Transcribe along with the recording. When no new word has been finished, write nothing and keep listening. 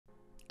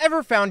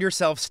Ever found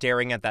yourself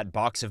staring at that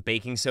box of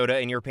baking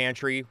soda in your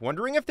pantry,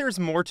 wondering if there's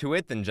more to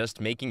it than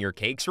just making your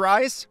cakes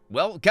rise?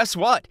 Well, guess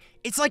what?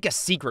 It's like a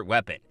secret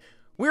weapon.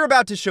 We're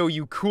about to show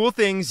you cool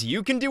things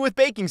you can do with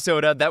baking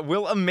soda that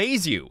will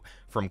amaze you.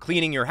 From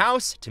cleaning your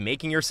house to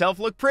making yourself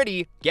look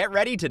pretty, get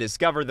ready to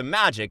discover the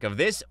magic of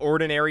this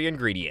ordinary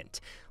ingredient.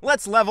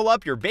 Let's level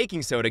up your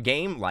baking soda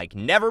game like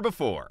never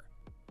before.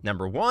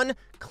 Number 1.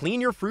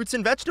 Clean your fruits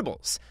and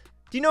vegetables.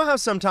 Do you know how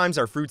sometimes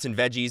our fruits and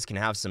veggies can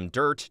have some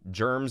dirt,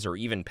 germs, or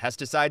even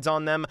pesticides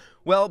on them?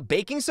 Well,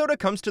 baking soda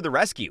comes to the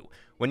rescue.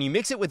 When you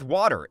mix it with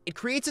water, it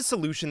creates a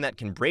solution that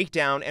can break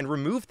down and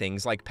remove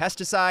things like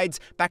pesticides,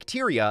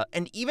 bacteria,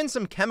 and even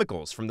some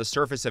chemicals from the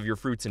surface of your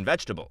fruits and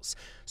vegetables.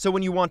 So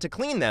when you want to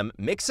clean them,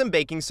 mix some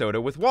baking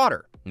soda with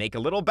water. Make a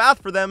little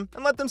bath for them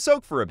and let them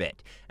soak for a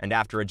bit. And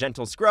after a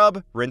gentle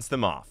scrub, rinse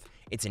them off.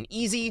 It's an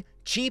easy,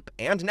 cheap,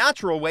 and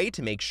natural way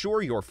to make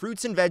sure your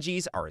fruits and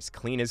veggies are as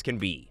clean as can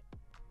be.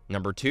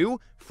 Number 2.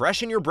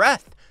 Freshen your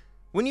breath.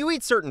 When you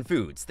eat certain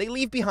foods, they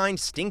leave behind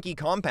stinky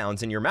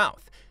compounds in your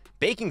mouth.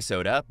 Baking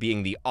soda,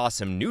 being the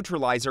awesome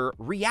neutralizer,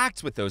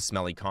 reacts with those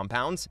smelly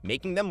compounds,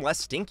 making them less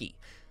stinky.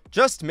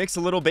 Just mix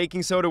a little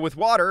baking soda with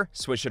water,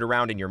 swish it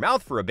around in your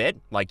mouth for a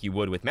bit, like you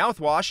would with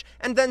mouthwash,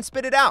 and then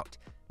spit it out.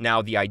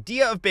 Now, the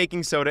idea of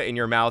baking soda in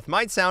your mouth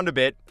might sound a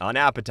bit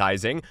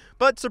unappetizing,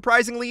 but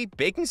surprisingly,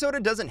 baking soda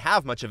doesn't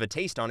have much of a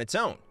taste on its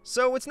own,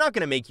 so it's not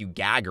going to make you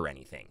gag or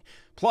anything.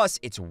 Plus,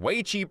 it's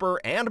way cheaper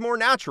and more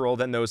natural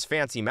than those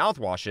fancy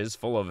mouthwashes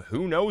full of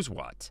who knows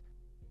what.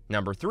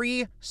 Number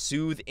 3.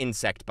 Soothe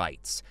insect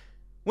bites.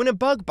 When a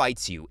bug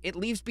bites you, it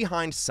leaves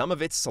behind some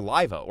of its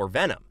saliva or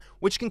venom,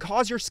 which can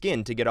cause your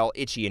skin to get all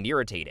itchy and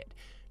irritated.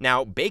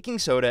 Now, baking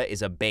soda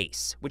is a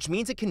base, which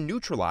means it can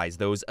neutralize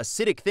those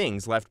acidic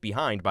things left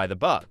behind by the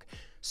bug.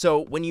 So,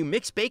 when you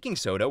mix baking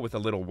soda with a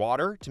little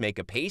water to make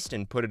a paste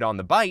and put it on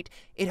the bite,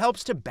 it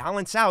helps to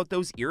balance out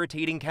those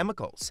irritating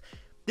chemicals.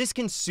 This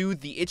can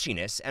soothe the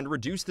itchiness and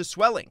reduce the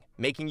swelling,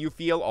 making you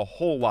feel a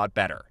whole lot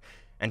better.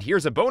 And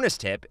here's a bonus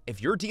tip: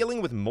 if you're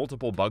dealing with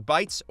multiple bug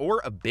bites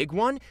or a big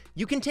one,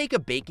 you can take a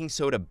baking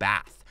soda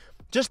bath.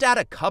 Just add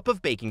a cup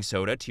of baking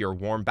soda to your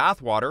warm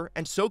bath water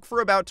and soak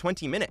for about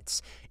 20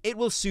 minutes. It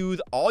will soothe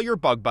all your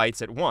bug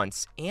bites at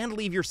once and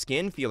leave your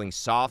skin feeling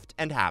soft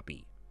and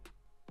happy.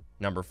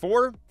 Number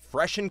 4.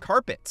 Freshen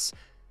carpets.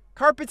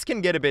 Carpets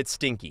can get a bit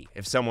stinky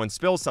if someone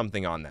spills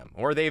something on them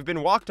or they've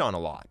been walked on a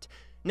lot.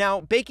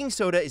 Now, baking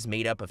soda is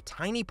made up of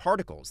tiny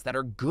particles that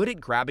are good at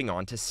grabbing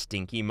onto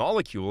stinky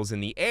molecules in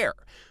the air.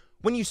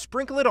 When you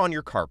sprinkle it on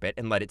your carpet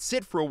and let it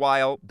sit for a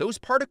while, those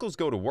particles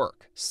go to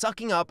work,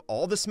 sucking up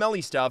all the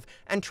smelly stuff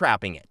and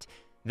trapping it.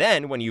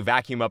 Then, when you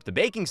vacuum up the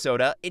baking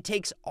soda, it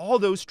takes all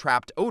those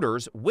trapped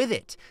odors with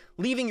it,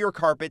 leaving your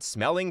carpet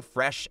smelling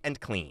fresh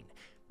and clean.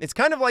 It's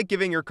kind of like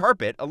giving your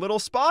carpet a little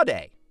spa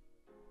day.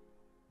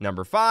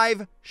 Number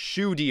 5.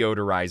 Shoe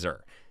deodorizer.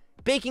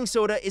 Baking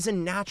soda is a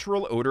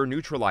natural odor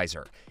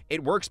neutralizer.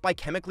 It works by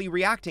chemically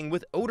reacting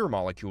with odor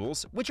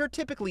molecules, which are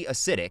typically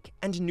acidic,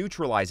 and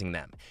neutralizing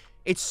them.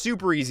 It's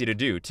super easy to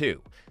do,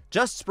 too.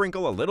 Just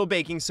sprinkle a little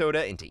baking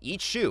soda into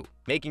each shoe,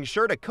 making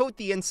sure to coat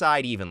the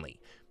inside evenly.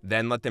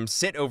 Then let them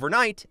sit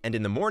overnight, and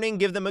in the morning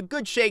give them a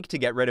good shake to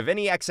get rid of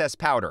any excess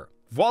powder.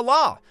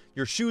 Voila!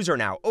 Your shoes are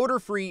now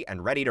odor-free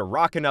and ready to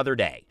rock another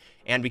day.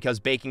 And because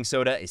baking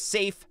soda is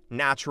safe,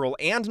 natural,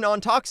 and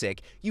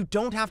non-toxic, you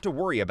don't have to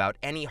worry about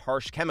any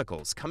harsh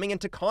chemicals coming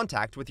into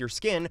contact with your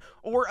skin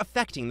or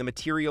affecting the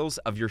materials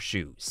of your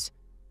shoes.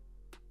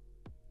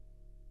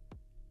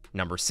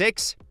 Number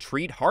 6.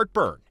 Treat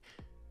heartburn.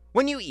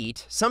 When you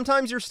eat,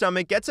 sometimes your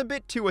stomach gets a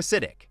bit too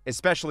acidic,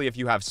 especially if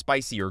you have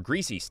spicy or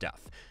greasy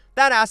stuff.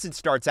 That acid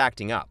starts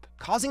acting up,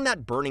 causing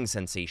that burning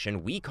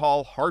sensation we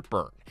call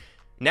heartburn.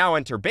 Now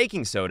enter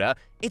baking soda.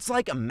 It's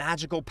like a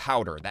magical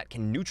powder that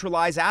can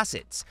neutralize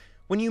acids.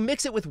 When you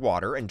mix it with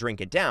water and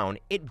drink it down,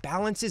 it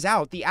balances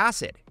out the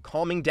acid,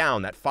 calming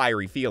down that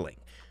fiery feeling.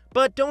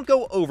 But don't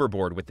go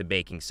overboard with the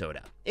baking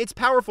soda. It's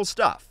powerful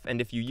stuff,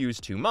 and if you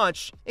use too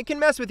much, it can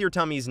mess with your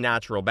tummy's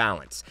natural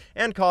balance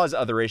and cause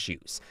other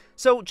issues.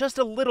 So just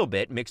a little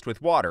bit mixed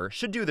with water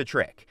should do the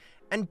trick.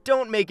 And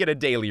don't make it a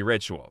daily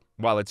ritual.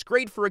 While it's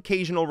great for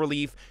occasional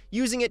relief,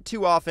 using it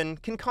too often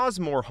can cause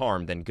more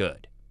harm than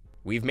good.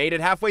 We've made it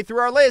halfway through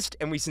our list,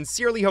 and we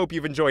sincerely hope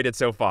you've enjoyed it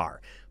so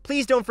far.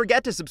 Please don't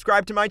forget to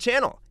subscribe to my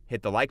channel.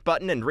 Hit the like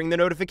button and ring the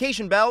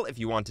notification bell if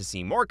you want to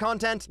see more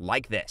content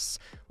like this.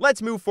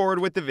 Let's move forward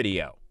with the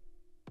video.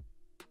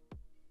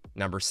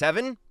 Number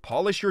 7.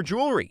 Polish your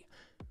jewelry.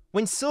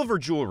 When silver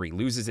jewelry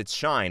loses its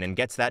shine and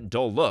gets that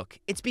dull look,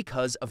 it's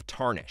because of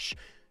tarnish.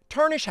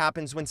 Tarnish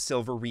happens when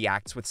silver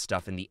reacts with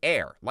stuff in the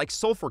air, like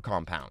sulfur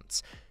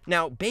compounds.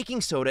 Now,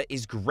 baking soda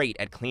is great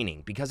at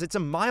cleaning because it's a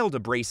mild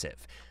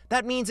abrasive.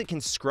 That means it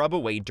can scrub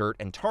away dirt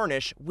and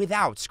tarnish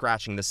without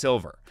scratching the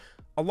silver.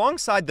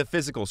 Alongside the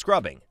physical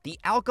scrubbing, the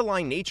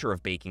alkaline nature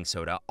of baking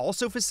soda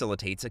also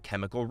facilitates a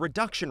chemical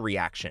reduction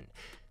reaction.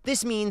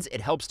 This means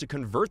it helps to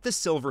convert the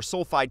silver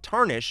sulfide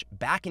tarnish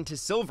back into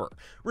silver,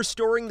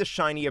 restoring the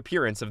shiny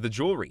appearance of the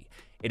jewelry.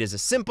 It is a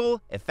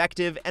simple,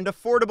 effective, and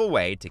affordable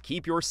way to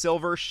keep your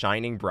silver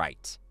shining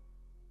bright.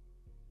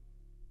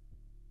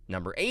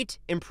 Number 8.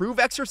 Improve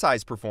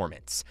exercise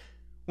performance.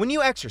 When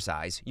you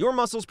exercise, your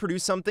muscles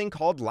produce something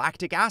called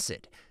lactic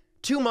acid.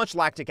 Too much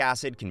lactic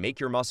acid can make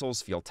your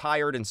muscles feel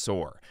tired and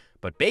sore,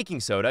 but baking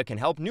soda can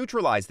help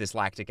neutralize this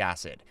lactic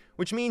acid,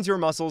 which means your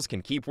muscles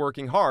can keep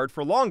working hard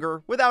for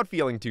longer without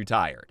feeling too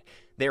tired.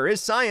 There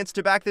is science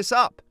to back this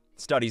up.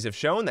 Studies have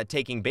shown that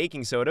taking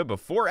baking soda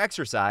before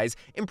exercise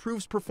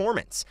improves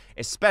performance,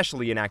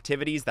 especially in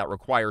activities that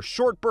require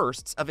short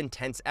bursts of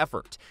intense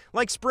effort,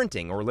 like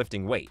sprinting or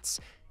lifting weights.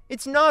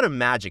 It's not a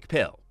magic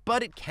pill,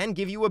 but it can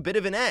give you a bit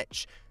of an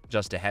edge.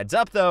 Just a heads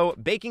up though,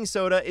 baking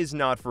soda is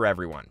not for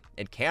everyone.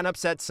 It can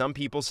upset some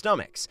people's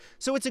stomachs,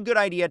 so it's a good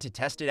idea to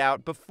test it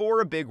out before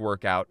a big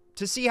workout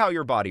to see how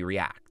your body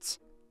reacts.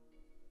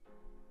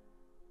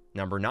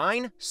 Number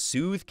 9.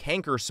 Soothe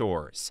canker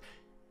sores.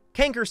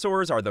 Canker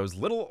sores are those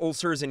little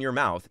ulcers in your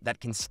mouth that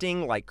can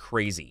sting like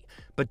crazy.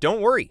 But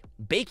don't worry,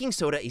 baking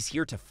soda is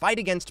here to fight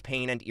against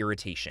pain and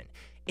irritation.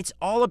 It's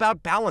all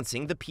about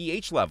balancing the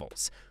pH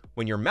levels.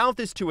 When your mouth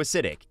is too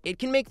acidic, it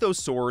can make those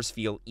sores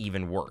feel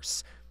even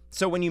worse.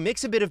 So when you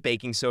mix a bit of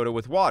baking soda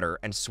with water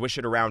and swish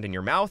it around in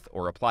your mouth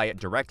or apply it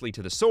directly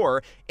to the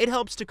sore, it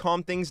helps to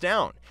calm things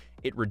down.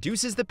 It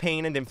reduces the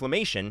pain and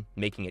inflammation,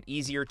 making it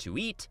easier to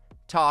eat,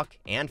 talk,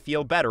 and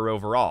feel better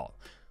overall.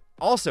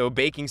 Also,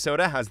 baking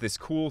soda has this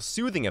cool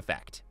soothing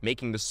effect,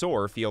 making the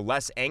sore feel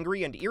less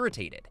angry and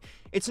irritated.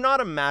 It's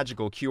not a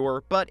magical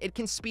cure, but it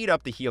can speed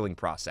up the healing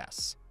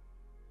process.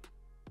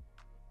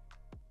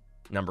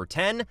 Number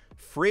 10.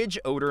 Fridge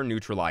odor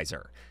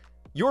neutralizer.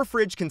 Your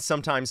fridge can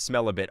sometimes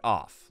smell a bit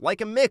off,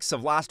 like a mix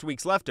of last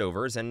week's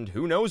leftovers and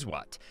who knows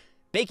what.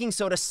 Baking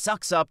soda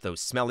sucks up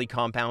those smelly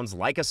compounds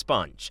like a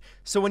sponge,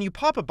 so when you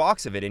pop a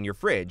box of it in your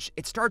fridge,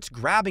 it starts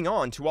grabbing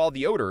on to all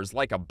the odors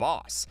like a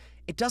boss.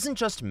 It doesn't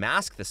just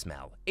mask the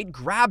smell, it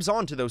grabs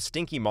onto those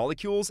stinky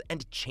molecules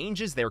and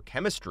changes their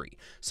chemistry,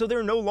 so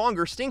they're no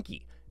longer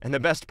stinky. And the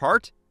best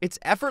part? It's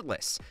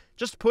effortless.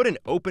 Just put an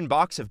open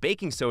box of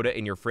baking soda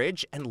in your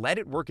fridge and let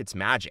it work its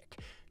magic.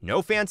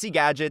 No fancy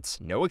gadgets,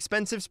 no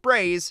expensive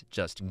sprays,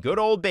 just good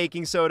old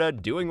baking soda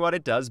doing what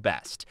it does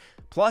best.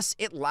 Plus,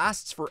 it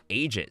lasts for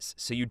ages,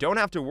 so you don't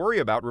have to worry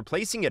about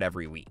replacing it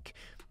every week.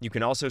 You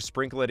can also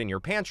sprinkle it in your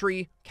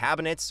pantry,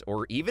 cabinets,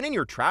 or even in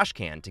your trash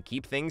can to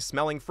keep things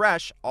smelling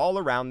fresh all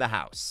around the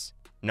house.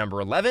 Number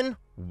 11.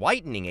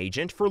 Whitening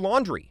agent for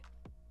laundry.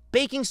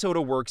 Baking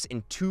soda works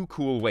in 2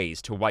 cool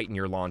ways to whiten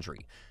your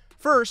laundry.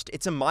 First,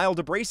 it's a mild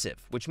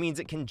abrasive, which means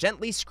it can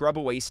gently scrub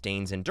away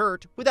stains and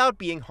dirt without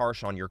being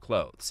harsh on your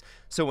clothes.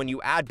 So when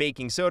you add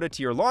baking soda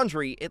to your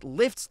laundry, it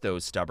lifts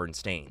those stubborn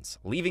stains,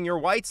 leaving your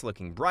whites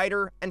looking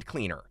brighter and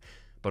cleaner.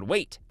 But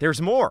wait,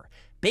 there's more!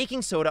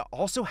 Baking soda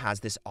also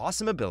has this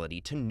awesome ability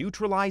to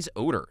neutralize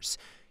odors.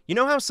 You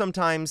know how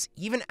sometimes,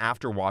 even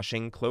after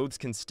washing, clothes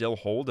can still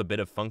hold a bit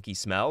of funky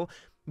smell?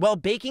 Well,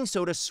 baking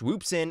soda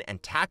swoops in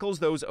and tackles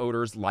those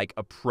odors like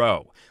a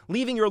pro,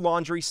 leaving your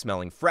laundry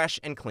smelling fresh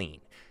and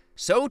clean.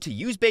 So, to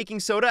use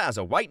baking soda as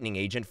a whitening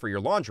agent for your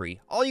laundry,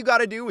 all you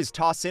gotta do is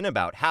toss in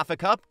about half a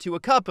cup to a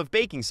cup of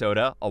baking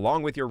soda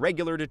along with your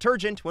regular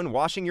detergent when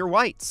washing your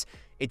whites.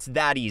 It's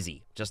that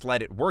easy. Just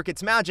let it work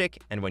its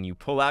magic, and when you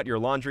pull out your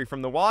laundry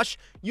from the wash,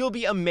 you'll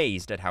be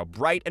amazed at how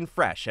bright and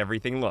fresh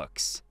everything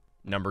looks.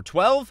 Number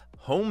 12.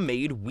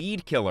 Homemade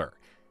weed killer.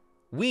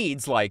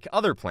 Weeds, like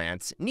other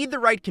plants, need the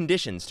right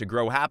conditions to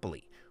grow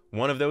happily.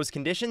 One of those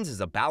conditions is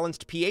a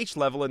balanced pH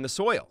level in the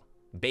soil.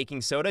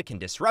 Baking soda can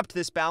disrupt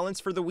this balance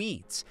for the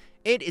weeds.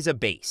 It is a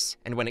base,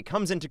 and when it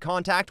comes into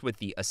contact with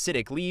the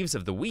acidic leaves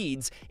of the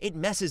weeds, it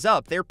messes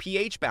up their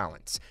pH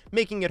balance,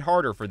 making it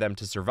harder for them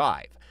to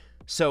survive.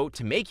 So,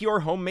 to make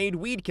your homemade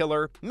weed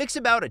killer, mix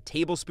about a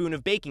tablespoon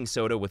of baking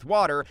soda with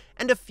water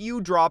and a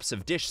few drops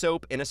of dish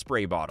soap in a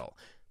spray bottle.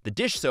 The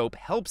dish soap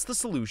helps the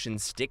solution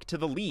stick to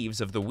the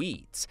leaves of the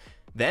weeds.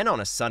 Then, on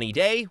a sunny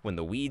day, when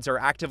the weeds are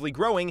actively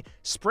growing,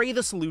 spray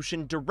the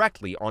solution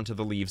directly onto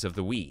the leaves of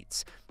the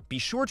weeds. Be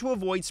sure to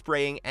avoid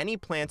spraying any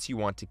plants you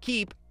want to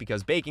keep,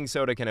 because baking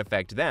soda can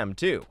affect them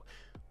too.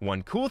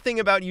 One cool thing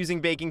about using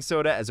baking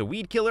soda as a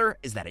weed killer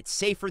is that it's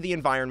safe for the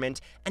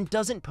environment and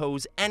doesn't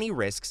pose any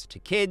risks to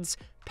kids,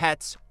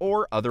 pets,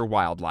 or other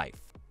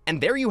wildlife. And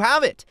there you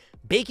have it!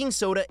 Baking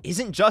soda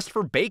isn't just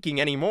for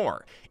baking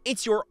anymore.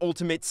 It's your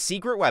ultimate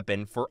secret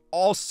weapon for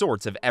all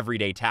sorts of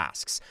everyday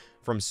tasks.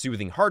 From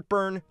soothing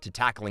heartburn, to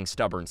tackling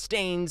stubborn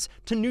stains,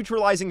 to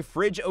neutralizing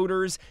fridge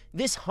odors,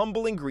 this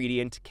humble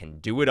ingredient can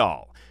do it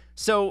all.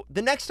 So,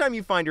 the next time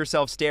you find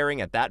yourself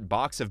staring at that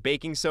box of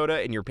baking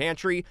soda in your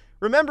pantry,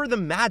 remember the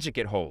magic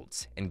it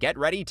holds, and get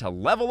ready to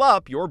level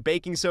up your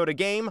baking soda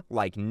game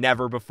like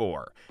never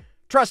before.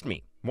 Trust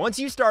me, once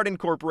you start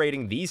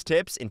incorporating these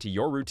tips into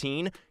your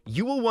routine,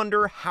 you will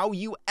wonder how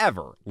you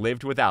ever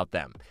lived without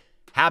them.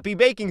 Happy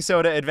baking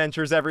soda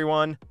adventures,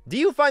 everyone! Do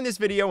you find this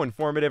video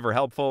informative or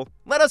helpful?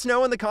 Let us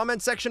know in the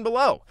comments section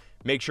below.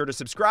 Make sure to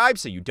subscribe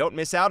so you don't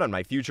miss out on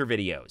my future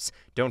videos.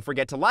 Don't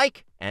forget to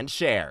like and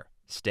share.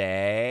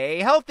 Stay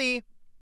healthy!